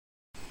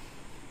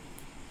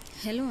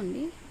Hello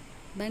అండి,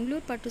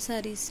 బెంగళూరు పట్టు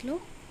శారీస్లో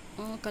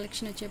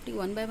కలెక్షన్ వచ్చేప్పటికి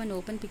 1 by 1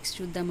 ఓపెన్ పిక్స్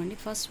చూద్దామండి.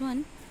 ఫస్ట్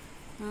వన్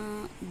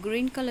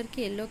గ్రీన్ కలర్కి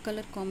ఎల్లో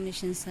కలర్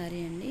కాంబినేషన్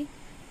శారీ అండి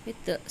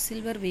with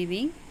silver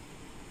weaving.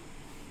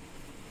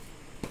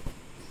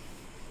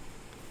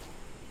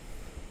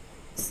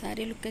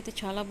 Sari look అయితే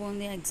చాలా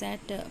బాగుంది,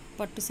 ఎగ్జాక్ట్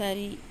పట్టు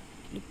శారీ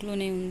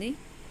లుక్లోనే ఉంది.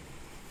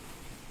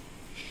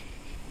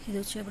 ఇది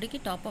వచ్చేప్పటికి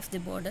టాప్ ఆఫ్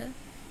ది బార్డర్.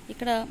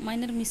 ఇక్కడ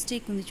మైనర్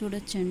మిస్టేక్ ఉంది,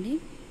 చూడొచ్చండి.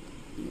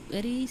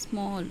 Very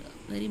small,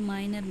 very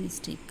minor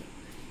mistake.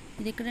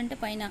 ఇది ఎక్కడంటే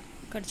పైన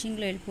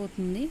కర్చింగ్లో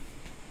వెళ్ళిపోతుంది.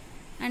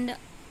 అండ్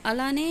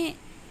అలానే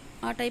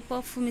ఆ టైప్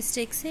ఆఫ్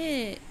మిస్టేక్సే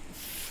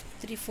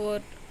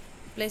 3-4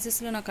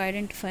 ప్లేసెస్లో నాకు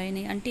ఐడెంటిఫై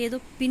అయినాయి. అంటే ఏదో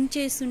పిన్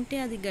చేస్తుంటే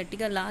అది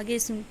గట్టిగా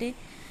లాగేస్తుంటే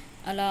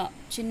అలా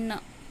చిన్న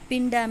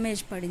పిన్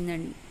డ్యామేజ్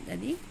పడిందండి.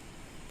 అది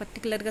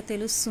పర్టికులర్గా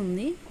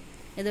తెలుస్తుంది.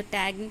 ఏదో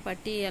ట్యాగ్ని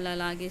పట్టి అలా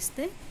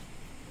లాగేస్తే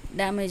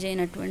డ్యామేజ్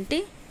అయినటువంటి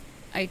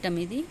ఐటమ్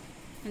ఇది.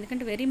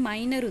 ఎందుకంటే వెరీ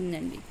మైనర్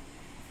ఉందండి.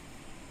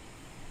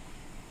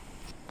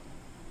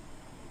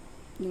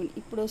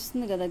 ఇప్పుడు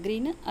వస్తుంది కదా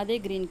గ్రీన్, అదే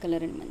గ్రీన్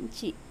కలర్ అండి.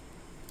 మంచి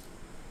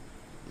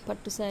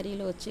పట్టు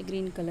శారీలో వచ్చే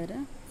green colour.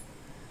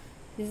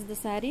 This is the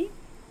sari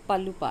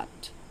పల్లు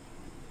పార్ట్.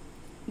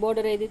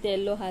 బోర్డర్ ఏదైతే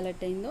ఎల్లో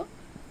హైలైట్ అయిందో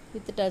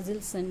విత్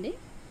టజిల్స్ అండి.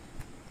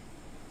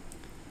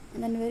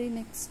 Then very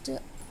next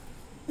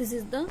this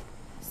is the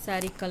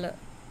sari colour.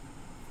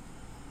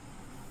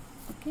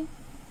 Okay,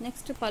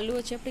 next పళ్ళు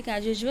వచ్చేప్పటికి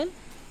యాజ్ యూజువల్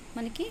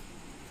మనకి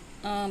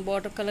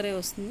బార్డర్ కలరే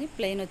వస్తుంది.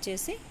 ప్లెయిన్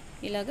వచ్చేసి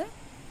ఇలాగా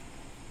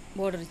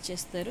బోర్డర్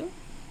ఇచ్చేస్తారు.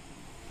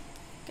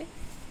 Okay,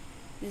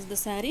 this the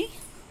sari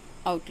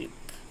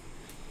outlook.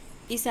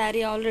 ఈ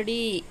శారీ ఆల్రెడీ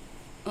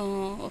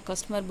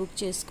కస్టమర్ బుక్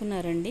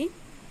చేసుకున్నారండి.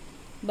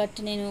 బట్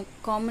నేను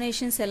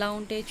కాంబినేషన్స్ ఎలా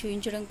ఉంటాయో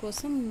చూపించడం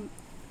కోసం,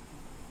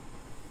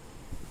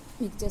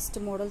 మీకు జస్ట్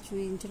మోడల్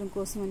చూపించడం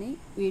కోసమని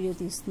వీడియో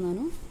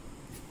తీస్తున్నాను.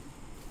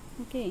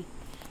 ఓకే,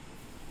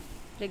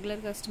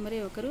 రెగ్యులర్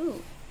కస్టమరే ఒకరు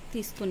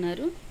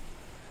తీసుకున్నారు.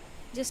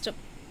 జస్ట్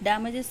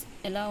డ్యామేజెస్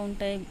ఎలా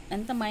ఉంటాయి,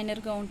 ఎంత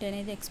మైనర్గా ఉంటాయి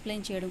అనేది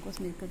ఎక్స్ప్లెయిన్ చేయడం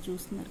కోసం ఇక్కడ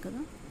చూస్తున్నారు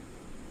కదా.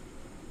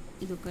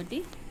 ఇదొకటి.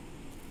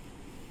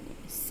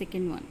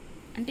 సెకండ్ వన్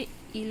అంటే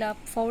ఇలా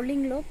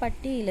ఫౌల్డింగ్లో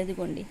పట్టి ఇలా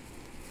ఇదిగోండి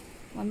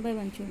 1 by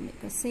 1 చూడండి.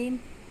 ఇక్కడ సేమ్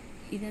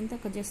ఇదంతా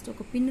ఒక జస్ట్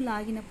ఒక పిన్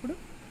లాగినప్పుడు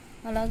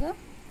అలాగా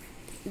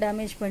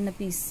డ్యామేజ్ పడిన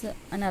పీస్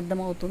అని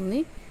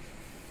అర్థమవుతుంది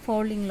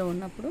ఫౌల్డింగ్లో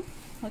ఉన్నప్పుడు.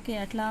 ఓకే,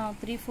 అట్లా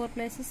 3-4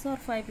 ప్లేసెస్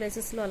ఆర్ 5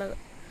 ప్లేసెస్లో అలా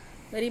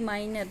వెరీ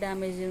మైనర్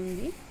డ్యామేజ్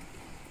ఉంది.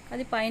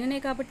 అది పైననే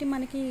కాబట్టి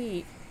మనకి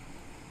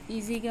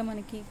ఈజీగా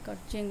మనకి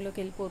కట్ చేంజ్లోకి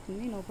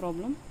వెళ్ళిపోతుంది, no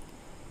problem.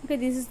 Okay,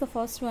 this is the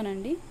first one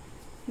అండి.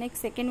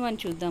 నెక్స్ట్ సెకండ్ వన్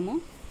చూద్దాము.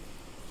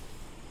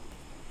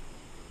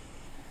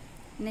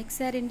 నెక్స్ట్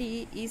శారీ అండి.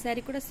 ఈ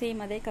శారీ కూడా సేమ్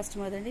అదే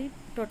కస్టమర్ అండి.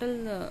 టోటల్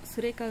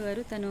సురేఖ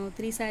గారు తను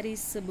 3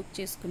 శారీస్ బుక్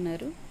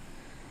చేసుకున్నారు.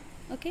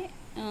 ఓకే,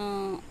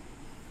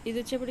 ఇది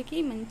వచ్చేప్పటికి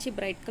మంచి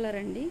బ్రైట్ కలర్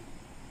అండి.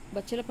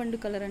 బచ్చల పండు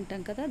కలర్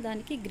అంటాం కదా,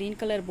 దానికి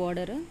గ్రీన్ కలర్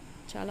బార్డర్.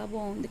 చాలా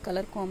బాగుంది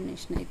కలర్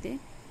కాంబినేషన్ అయితే.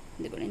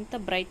 ఇది కూడా ఎంత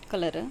బ్రైట్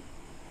కలర్.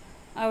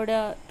 ఆవిడ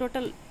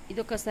టోటల్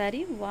ఇదొక sari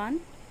 1,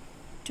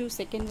 2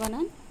 second one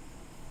and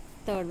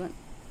third one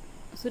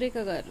Surekha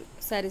గారు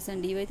శారీస్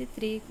అండి. ఇవైతే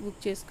 3 బుక్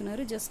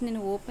చేసుకున్నారు. జస్ట్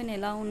నేను ఓపెన్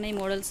ఎలా ఉన్నాయి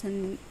మోడల్స్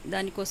అని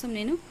దానికోసం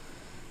నేను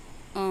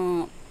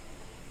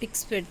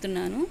పిక్స్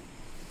పెడుతున్నాను,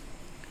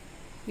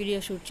 వీడియో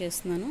షూట్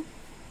చేస్తున్నాను.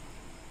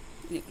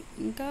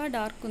 ఇంకా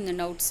డార్క్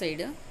ఉందండి అవుట్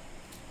సైడ్,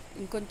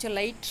 ఇంకొంచెం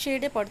లైట్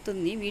షేడే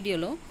పడుతుంది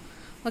వీడియోలో.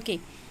 Okay,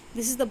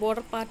 this is the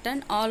border part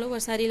and all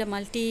over శారీలో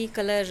మల్టీ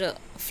కలర్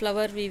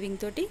ఫ్లవర్ వీవింగ్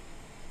తోటి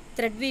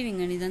థ్రెడ్ వీవింగ్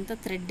అండి. ఇదంతా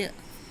థ్రెడ్.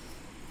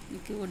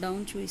 మీకు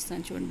డౌన్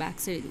చూపిస్తాను చూడండి,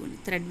 బ్యాక్ సైడ్ ఇదిగోండి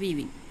thread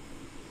weaving,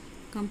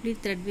 complete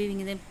thread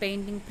weaving. ఇదే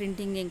పెయింటింగ్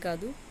ప్రింటింగ్ ఏం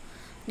కాదు.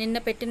 నిన్న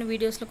పెట్టిన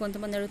వీడియోస్లో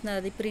కొంతమంది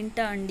అడుగుతున్నారు అది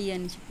ప్రింటా అండి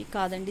అని చెప్పి.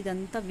 కాదండి,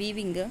 ఇదంతా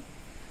వీవింగ్.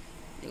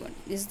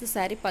 ఇదిగోండి, దిస్ ఇస్ ద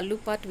శారీ పల్లు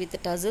part with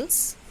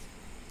tassels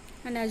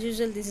and as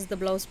usual this is the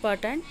blouse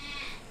part and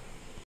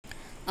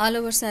all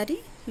over sari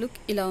look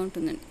ఇలా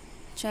ఉంటుందండి.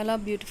 చాలా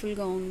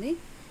బ్యూటిఫుల్గా ఉంది.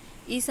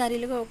 ఈ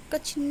శారీలో ఒక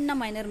చిన్న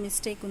మైనర్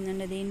మిస్టేక్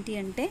ఉందండి. అదేంటి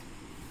అంటే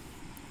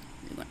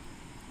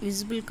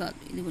విజిబుల్ కాదు,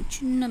 ఇది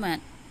చిన్న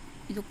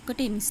ఇది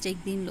ఒక్కటే మిస్టేక్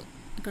దీనిలో.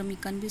 ఇక్కడ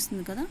మీకు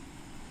కనిపిస్తుంది కదా,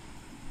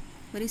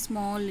 వెరీ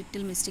స్మాల్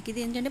లిటిల్ మిస్టేక్.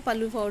 ఇది ఏంటంటే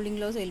పళ్ళు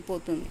ఫౌల్డింగ్లో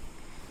వెళ్ళిపోతుంది.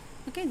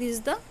 Okay, this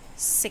is the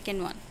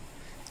second one.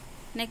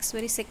 Next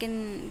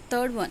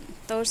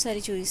third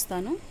sari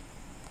చూపిస్తాను.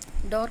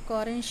 Dark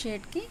orange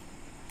షేడ్కి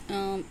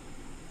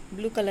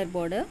blue colour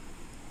border.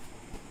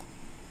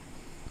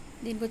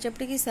 దీనికి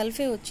వచ్చేప్పటికి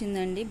సెల్ఫే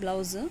వచ్చిందండి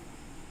blouse.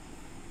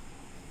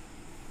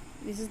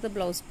 This is the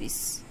blouse piece,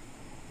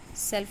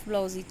 self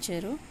blouse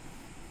ఇచ్చారు.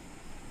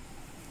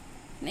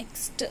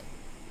 నెక్స్ట్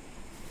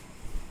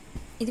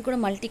ఇది కూడా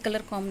మల్టీ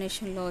కలర్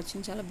కాంబినేషన్లో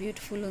వచ్చింది, చాలా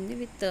బ్యూటిఫుల్ ఉంది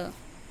with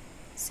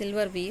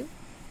silver weave.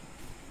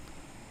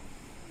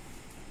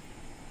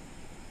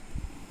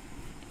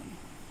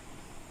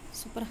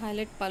 Super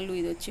highlight పళ్ళు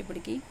ఇది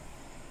వచ్చేప్పటికి.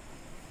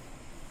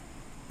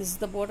 This is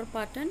the border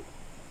part and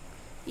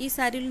ఈ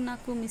శారీలో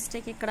నాకు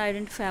మిస్టేక్ ఎక్కడ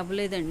ఐడెంటిఫై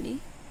అవ్వలేదండి.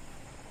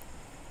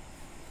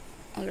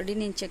 ఆల్రెడీ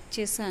నేను చెక్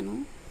చేశాను.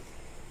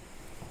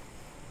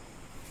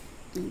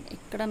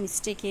 ఎక్కడ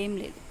మిస్టేక్ ఏం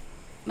లేదు.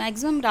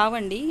 మ్యాక్సిమం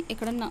రావండి,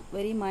 ఎక్కడన్నా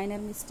వెరీ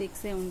మైనర్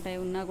మిస్టేక్సే ఉంటాయి,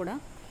 ఉన్నా కూడా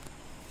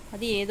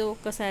అది ఏదో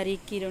ఒక్క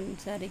శారీకి 2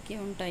 శారీకి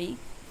ఉంటాయి.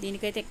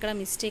 దీనికైతే ఎక్కడ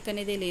మిస్టేక్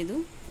అనేదే లేదు.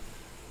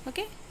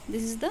 Okay,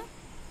 this is the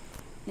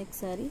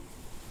next sari.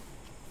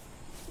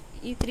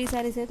 ఈ 3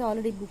 శారీస్ అయితే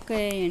ఆల్రెడీ బుక్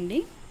అయ్యాయండి.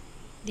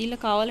 దీనిలో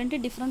కావాలంటే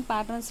డిఫరెంట్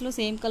ప్యాటర్న్స్లో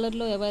సేమ్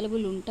కలర్లో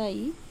అవైలబుల్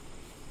ఉంటాయి.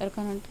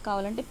 ఎవరికైనా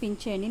కావాలంటే పిన్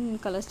చేయండి, నేను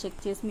కలర్స్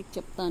చెక్ చేసి మీకు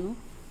చెప్తాను.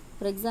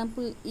 ఫర్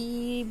ఎగ్జాంపుల్ ఈ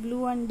బ్లూ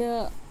అండ్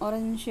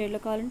ఆరెంజ్ షేడ్లో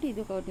కావాలంటే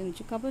ఇది ఒకటి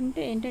ఉంచు.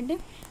 కాకపోతే ఏంటంటే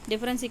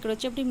డిఫరెన్స్ ఇక్కడ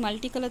వచ్చేప్పటికి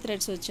మల్టీ కలర్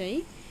థ్రెడ్స్ వచ్చాయి,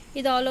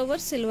 ఇది ఆల్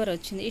ఓవర్ సిల్వర్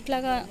వచ్చింది.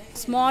 ఇట్లాగా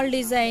small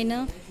design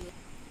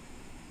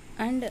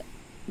and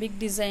big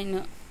design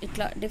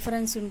ఇట్లా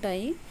డిఫరెన్స్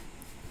ఉంటాయి.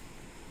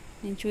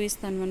 నేను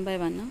చూపిస్తాను 1 by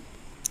 1.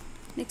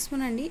 నెక్స్ట్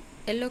వన్ అండి,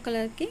 ఎల్లో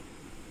కలర్కి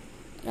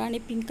రాణి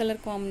పింక్ కలర్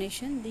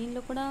కాంబినేషన్.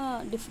 దీనిలో కూడా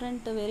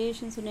డిఫరెంట్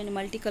వేరియేషన్స్ ఉన్నాయండి.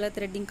 మల్టీ కలర్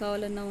థ్రెడ్డింగ్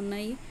కావాలన్నా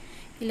ఉన్నాయి,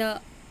 ఇలా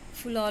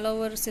full all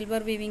over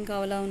silver weaving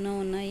కావాలన్నా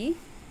ఉన్నాయి.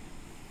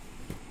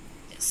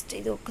 జస్ట్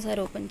ఇది ఒక్కసారి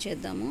ఓపెన్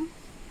చేద్దాము.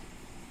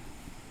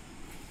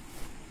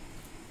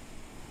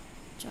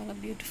 చాలా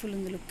బ్యూటిఫుల్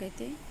ఉంది లుక్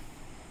అయితే.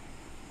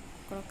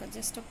 ఇక్కడ ఒక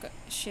జస్ట్ ఒక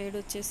షేడ్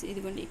వచ్చేసి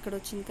ఇదిగోండి ఇక్కడ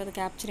వచ్చింది కదా,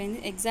 క్యాప్చర్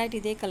అయింది. ఎగ్జాక్ట్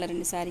ఇదే కలర్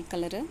అండి, శారీ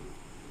కలర్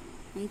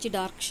మంచి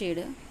డార్క్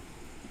షేడ్.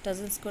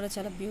 టజల్స్ కూడా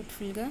చాలా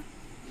బ్యూటిఫుల్గా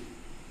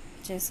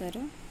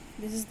చేశారు.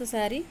 దిస్ ఇస్ ద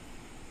శారీ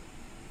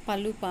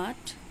పళ్ళు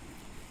పార్ట్.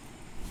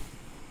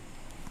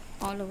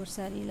 ఆల్ ఓవర్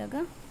శారీ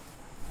ఇలాగా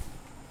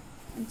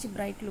మంచి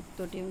బ్రైట్ లుక్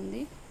తోటి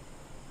ఉంది.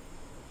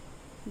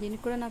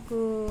 దీనికి కూడా నాకు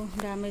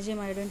డ్యామేజ్ ఏం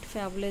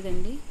ఐడెంటిఫై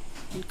అవ్వలేదండి.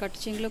 నేను కట్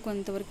చెంగ్లో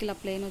కొంతవరకు ఇలా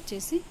ప్లెయిన్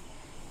వచ్చేసి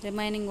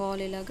రిమైనింగ్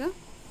ఆల్ ఇలాగా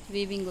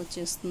వీవింగ్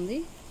వచ్చేస్తుంది.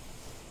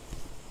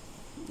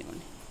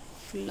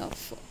 Full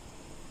of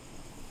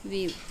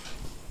weave.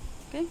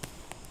 Okay,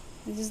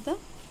 this is the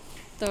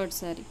third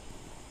sari.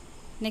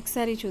 Next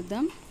sari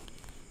చూద్దాం.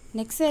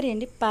 నెక్స్ట్ శారీ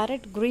అండి,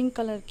 ప్యారెట్ గ్రీన్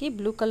కలర్కి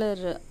బ్లూ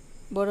కలర్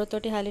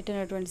బోర్డర్తోటి హైలైట్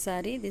అయినటువంటి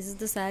sari. This is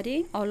the sari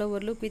all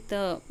over look with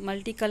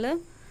multi colour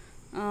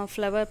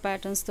flower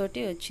patterns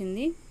తోటి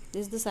వచ్చింది.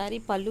 దిస్ ఇస్ ద శారీ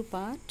పళ్ళు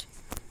part.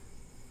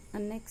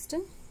 And next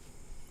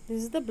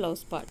this is the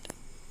blouse part.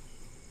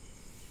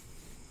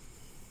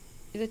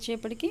 ఇది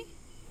వచ్చేప్పటికి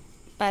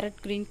parrot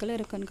green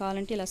colour. కొన్ని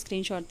కావాలంటే ఇలా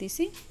స్క్రీన్ షాట్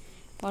తీసి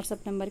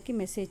వాట్సాప్ నెంబర్కి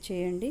మెసేజ్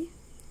చేయండి.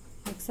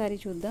 నెక్స్ట్ శారీ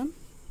చూద్దాం.